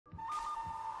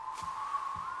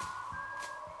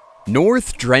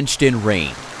North drenched in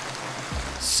rain,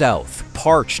 South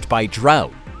parched by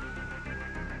drought.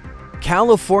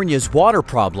 California's water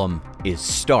problem is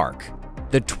stark.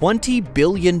 The $20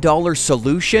 billion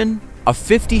solution? A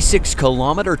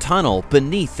 56-kilometer tunnel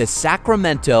beneath the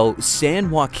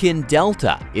Sacramento-San Joaquin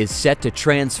Delta is set to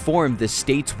transform the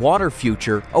state's water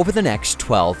future over the next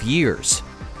 12 years.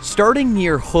 Starting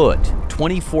near Hood,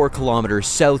 24 kilometers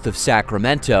south of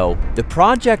Sacramento, the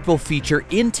project will feature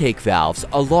intake valves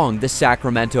along the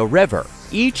Sacramento River,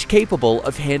 each capable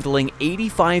of handling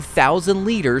 85,000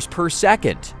 liters per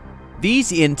second.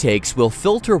 These intakes will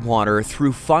filter water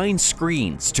through fine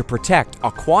screens to protect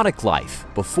aquatic life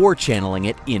before channeling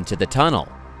it into the tunnel.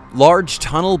 Large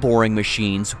tunnel boring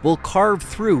machines will carve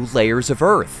through layers of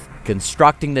earth,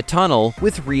 constructing the tunnel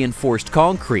with reinforced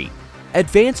concrete.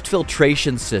 Advanced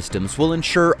filtration systems will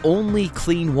ensure only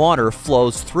clean water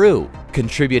flows through,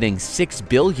 contributing 6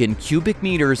 billion cubic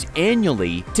meters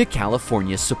annually to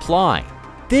California's supply.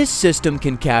 This system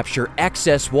can capture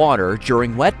excess water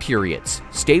during wet periods,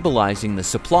 stabilizing the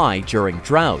supply during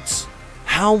droughts.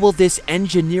 How will this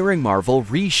engineering marvel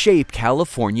reshape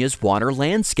California's water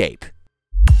landscape?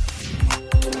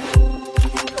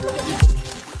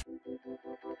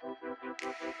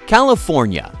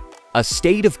 California, a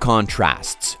state of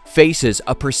contrasts, faces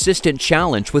a persistent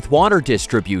challenge with water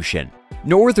distribution.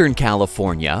 Northern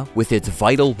California, with its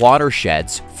vital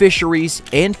watersheds, fisheries,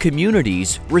 and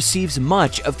communities, receives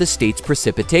much of the state's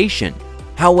precipitation.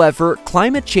 However,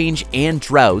 climate change and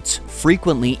droughts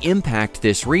frequently impact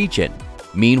this region.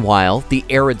 Meanwhile, the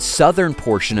arid southern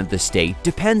portion of the state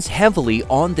depends heavily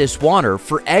on this water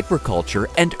for agriculture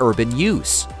and urban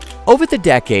use. Over the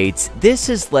decades, this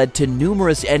has led to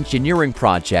numerous engineering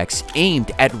projects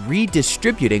aimed at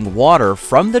redistributing water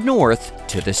from the north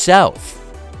to the south.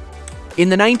 In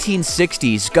the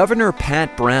 1960s, Governor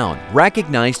Pat Brown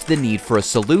recognized the need for a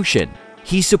solution.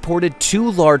 He supported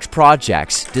 2 large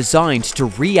projects designed to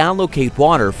reallocate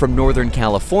water from Northern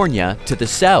California to the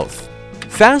south.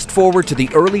 Fast forward to the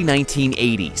early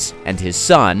 1980s, and his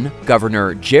son,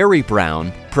 Governor Jerry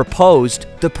Brown, proposed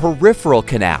the Peripheral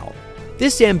Canal.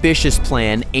 This ambitious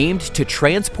plan aimed to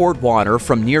transport water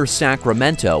from near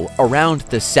Sacramento around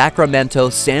the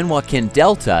Sacramento-San Joaquin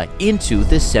Delta into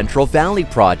the Central Valley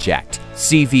Project,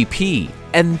 CVP,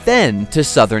 and then to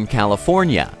Southern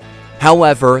California.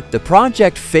 However, the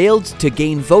project failed to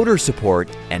gain voter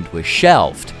support and was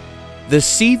shelved. The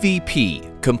CVP,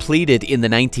 completed in the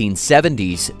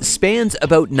 1970s, spans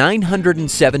about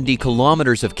 970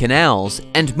 kilometers of canals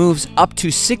and moves up to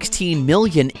 16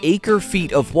 million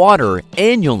acre-feet of water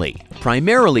annually,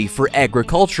 primarily for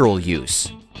agricultural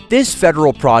use. This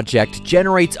federal project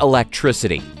generates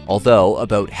electricity, although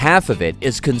about half of it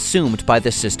is consumed by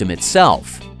the system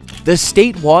itself. The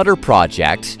State Water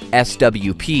Project,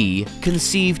 SWP,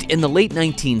 conceived in the late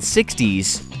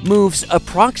 1960s, moves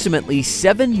approximately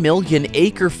 7 million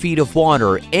acre-feet of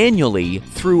water annually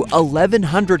through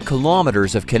 1,100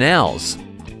 kilometers of canals.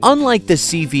 Unlike the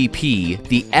CVP,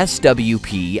 the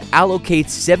SWP allocates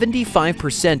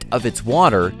 75% of its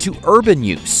water to urban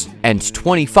use and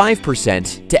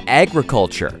 25% to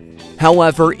agriculture.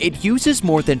 However, it uses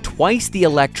more than twice the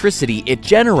electricity it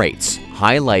generates,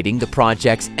 highlighting the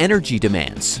project's energy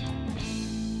demands.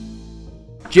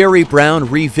 Jerry Brown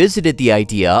revisited the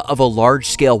idea of a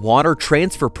large-scale water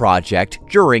transfer project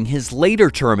during his later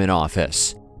term in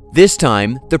office. This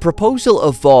time, the proposal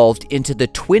evolved into the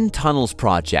Twin Tunnels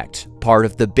Project, part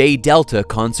of the Bay Delta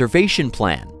Conservation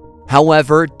Plan.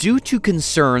 However, due to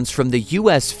concerns from the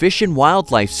U.S. Fish and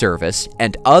Wildlife Service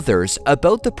and others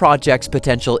about the project's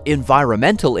potential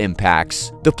environmental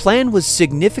impacts, the plan was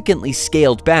significantly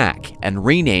scaled back and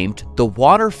renamed the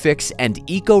Water Fix and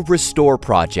Eco Restore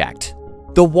Project.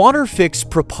 The Water Fix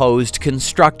proposed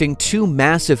constructing 2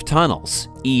 massive tunnels,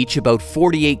 each about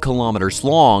 48 kilometers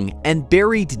long and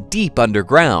buried deep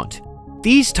underground.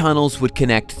 These tunnels would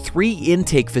connect 3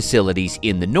 intake facilities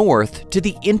in the north to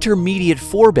the intermediate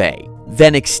forebay,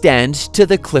 then extend to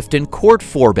the Clifton Court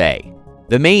forebay.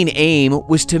 The main aim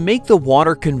was to make the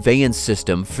water conveyance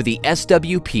system for the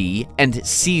SWP and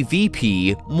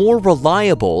CVP more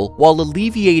reliable while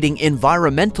alleviating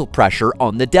environmental pressure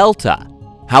on the delta.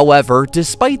 However,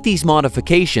 despite these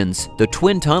modifications, the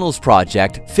Twin Tunnels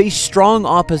project faced strong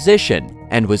opposition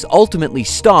and was ultimately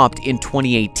stopped in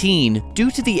 2018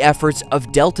 due to the efforts of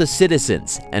Delta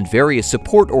citizens and various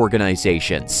support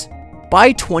organizations.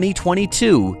 By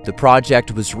 2022, the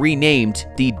project was renamed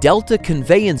the Delta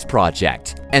Conveyance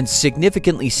Project and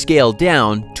significantly scaled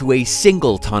down to a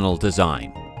single tunnel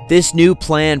design. This new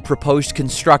plan proposed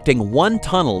constructing one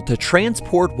tunnel to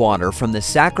transport water from the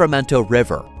Sacramento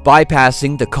River,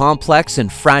 bypassing the complex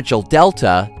and fragile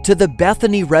delta to the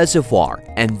Bethany Reservoir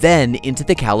and then into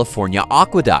the California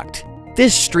Aqueduct.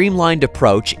 This streamlined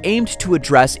approach aimed to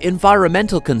address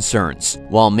environmental concerns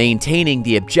while maintaining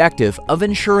the objective of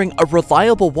ensuring a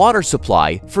reliable water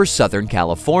supply for Southern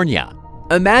California.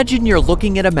 Imagine you're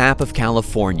looking at a map of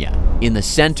California. In the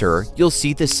center, you'll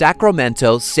see the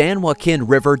Sacramento-San Joaquin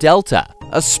River Delta,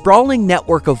 a sprawling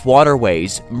network of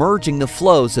waterways merging the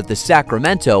flows of the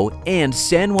Sacramento and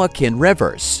San Joaquin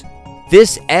rivers.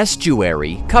 This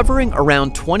estuary, covering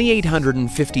around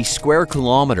 2,850 square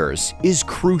kilometers, is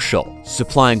crucial,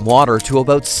 supplying water to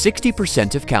about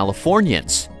 60% of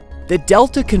Californians. The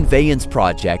Delta Conveyance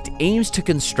Project aims to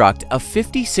construct a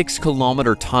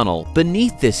 56-kilometer tunnel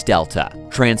beneath this delta,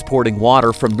 transporting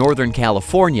water from Northern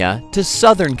California to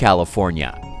Southern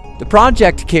California. The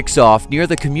project kicks off near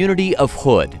the community of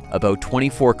Hood, about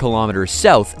 24 kilometers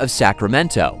south of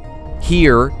Sacramento.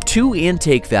 Here, 2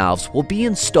 intake valves will be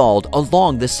installed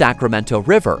along the Sacramento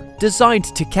River,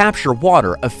 designed to capture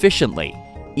water efficiently.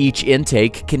 Each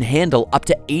intake can handle up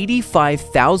to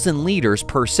 85,000 liters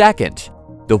per second.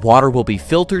 The water will be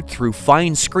filtered through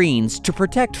fine screens to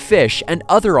protect fish and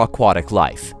other aquatic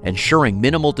life, ensuring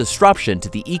minimal disruption to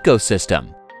the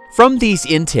ecosystem. From these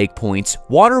intake points,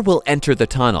 water will enter the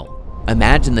tunnel.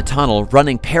 Imagine the tunnel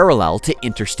running parallel to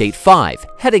Interstate 5,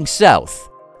 heading south.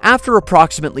 After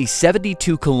approximately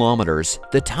 72 kilometers,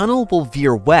 the tunnel will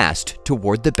veer west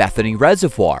toward the Bethany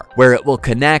Reservoir, where it will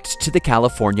connect to the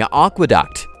California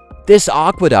Aqueduct. This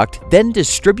aqueduct then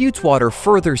distributes water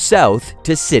further south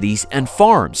to cities and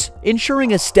farms,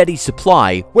 ensuring a steady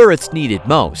supply where it's needed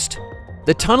most.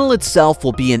 The tunnel itself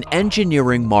will be an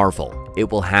engineering marvel. It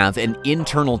will have an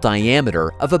internal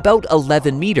diameter of about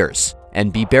 11 meters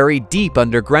and be buried deep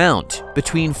underground,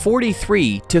 between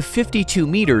 43 to 52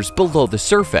 meters below the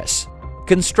surface.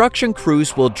 Construction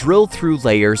crews will drill through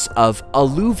layers of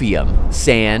alluvium,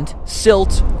 sand,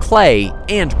 silt, clay,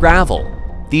 and gravel.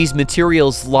 These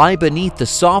materials lie beneath the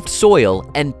soft soil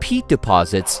and peat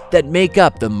deposits that make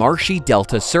up the marshy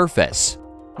delta surface.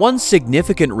 One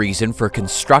significant reason for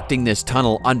constructing this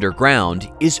tunnel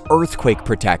underground is earthquake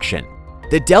protection.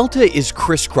 The delta is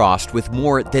crisscrossed with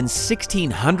more than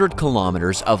 1,600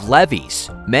 kilometers of levees,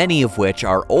 many of which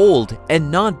are old and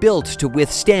not built to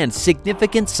withstand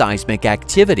significant seismic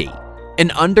activity.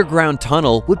 An underground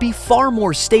tunnel would be far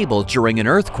more stable during an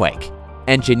earthquake.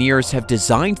 Engineers have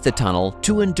designed the tunnel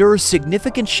to endure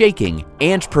significant shaking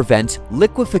and prevent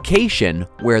liquefaction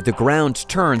where the ground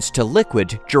turns to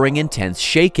liquid during intense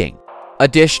shaking.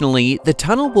 Additionally, the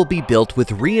tunnel will be built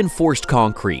with reinforced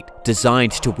concrete,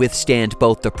 designed to withstand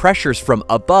both the pressures from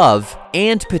above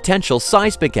and potential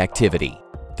seismic activity.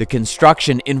 The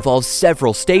construction involves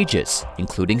several stages,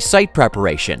 including site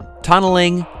preparation,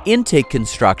 tunneling, intake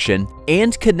construction,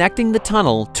 and connecting the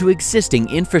tunnel to existing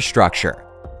infrastructure.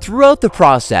 Throughout the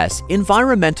process,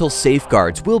 environmental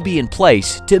safeguards will be in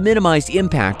place to minimize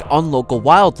impact on local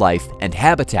wildlife and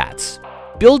habitats.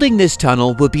 Building this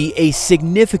tunnel will be a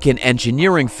significant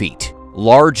engineering feat.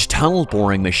 Large tunnel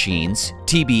boring machines,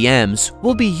 TBMs,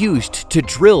 will be used to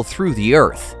drill through the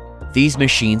earth. These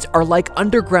machines are like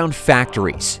underground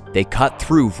factories. They cut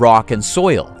through rock and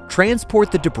soil,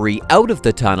 transport the debris out of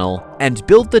the tunnel, and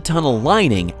build the tunnel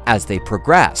lining as they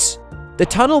progress. The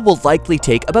tunnel will likely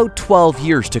take about 12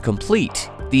 years to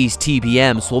complete. These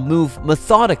TBMs will move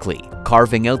methodically,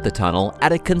 carving out the tunnel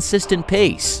at a consistent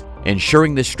pace,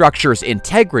 ensuring the structure's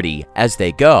integrity as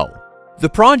they go. The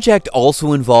project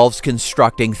also involves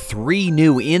constructing 3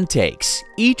 new intakes,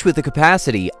 each with a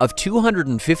capacity of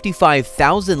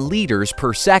 255,000 liters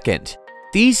per second.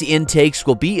 These intakes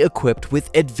will be equipped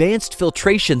with advanced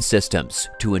filtration systems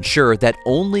to ensure that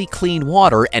only clean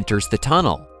water enters the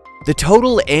tunnel. The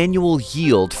total annual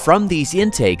yield from these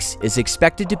intakes is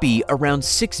expected to be around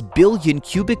 6 billion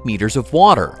cubic meters of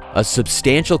water, a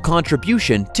substantial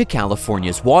contribution to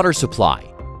California's water supply.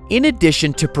 In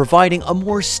addition to providing a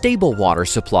more stable water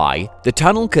supply, the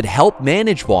tunnel could help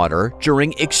manage water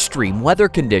during extreme weather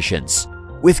conditions.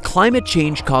 With climate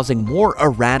change causing more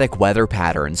erratic weather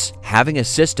patterns, having a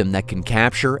system that can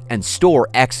capture and store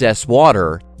excess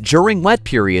water during wet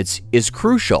periods is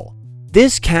crucial.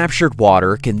 This captured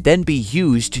water can then be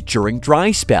used during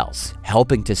dry spells,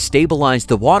 helping to stabilize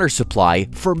the water supply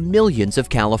for millions of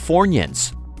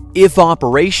Californians. If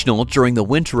operational during the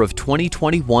winter of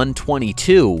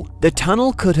 2021-22, the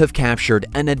tunnel could have captured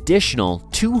an additional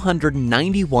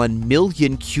 291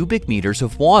 million cubic meters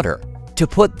of water. To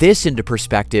put this into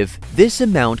perspective, this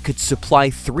amount could supply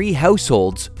 3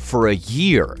 households for a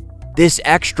year. This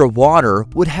extra water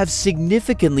would have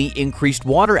significantly increased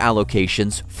water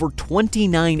allocations for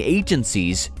 29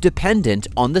 agencies dependent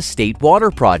on the State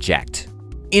Water Project.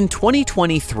 In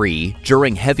 2023,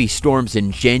 during heavy storms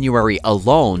in January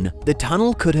alone, the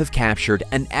tunnel could have captured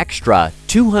an extra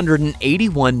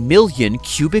 281 million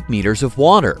cubic meters of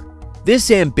water.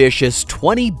 This ambitious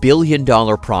 $20 billion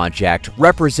project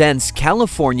represents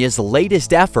California's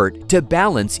latest effort to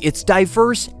balance its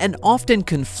diverse and often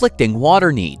conflicting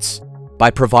water needs.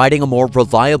 By providing a more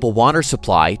reliable water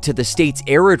supply to the state's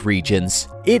arid regions,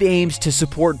 it aims to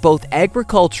support both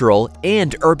agricultural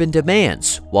and urban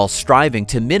demands while striving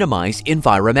to minimize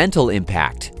environmental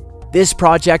impact. This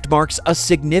project marks a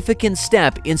significant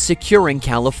step in securing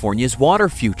California's water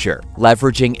future,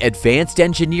 leveraging advanced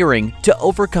engineering to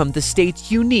overcome the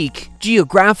state's unique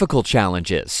geographical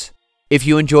challenges. If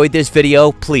you enjoyed this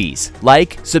video, please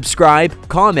like, subscribe,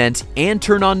 comment, and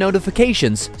turn on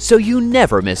notifications so you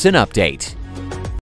never miss an update.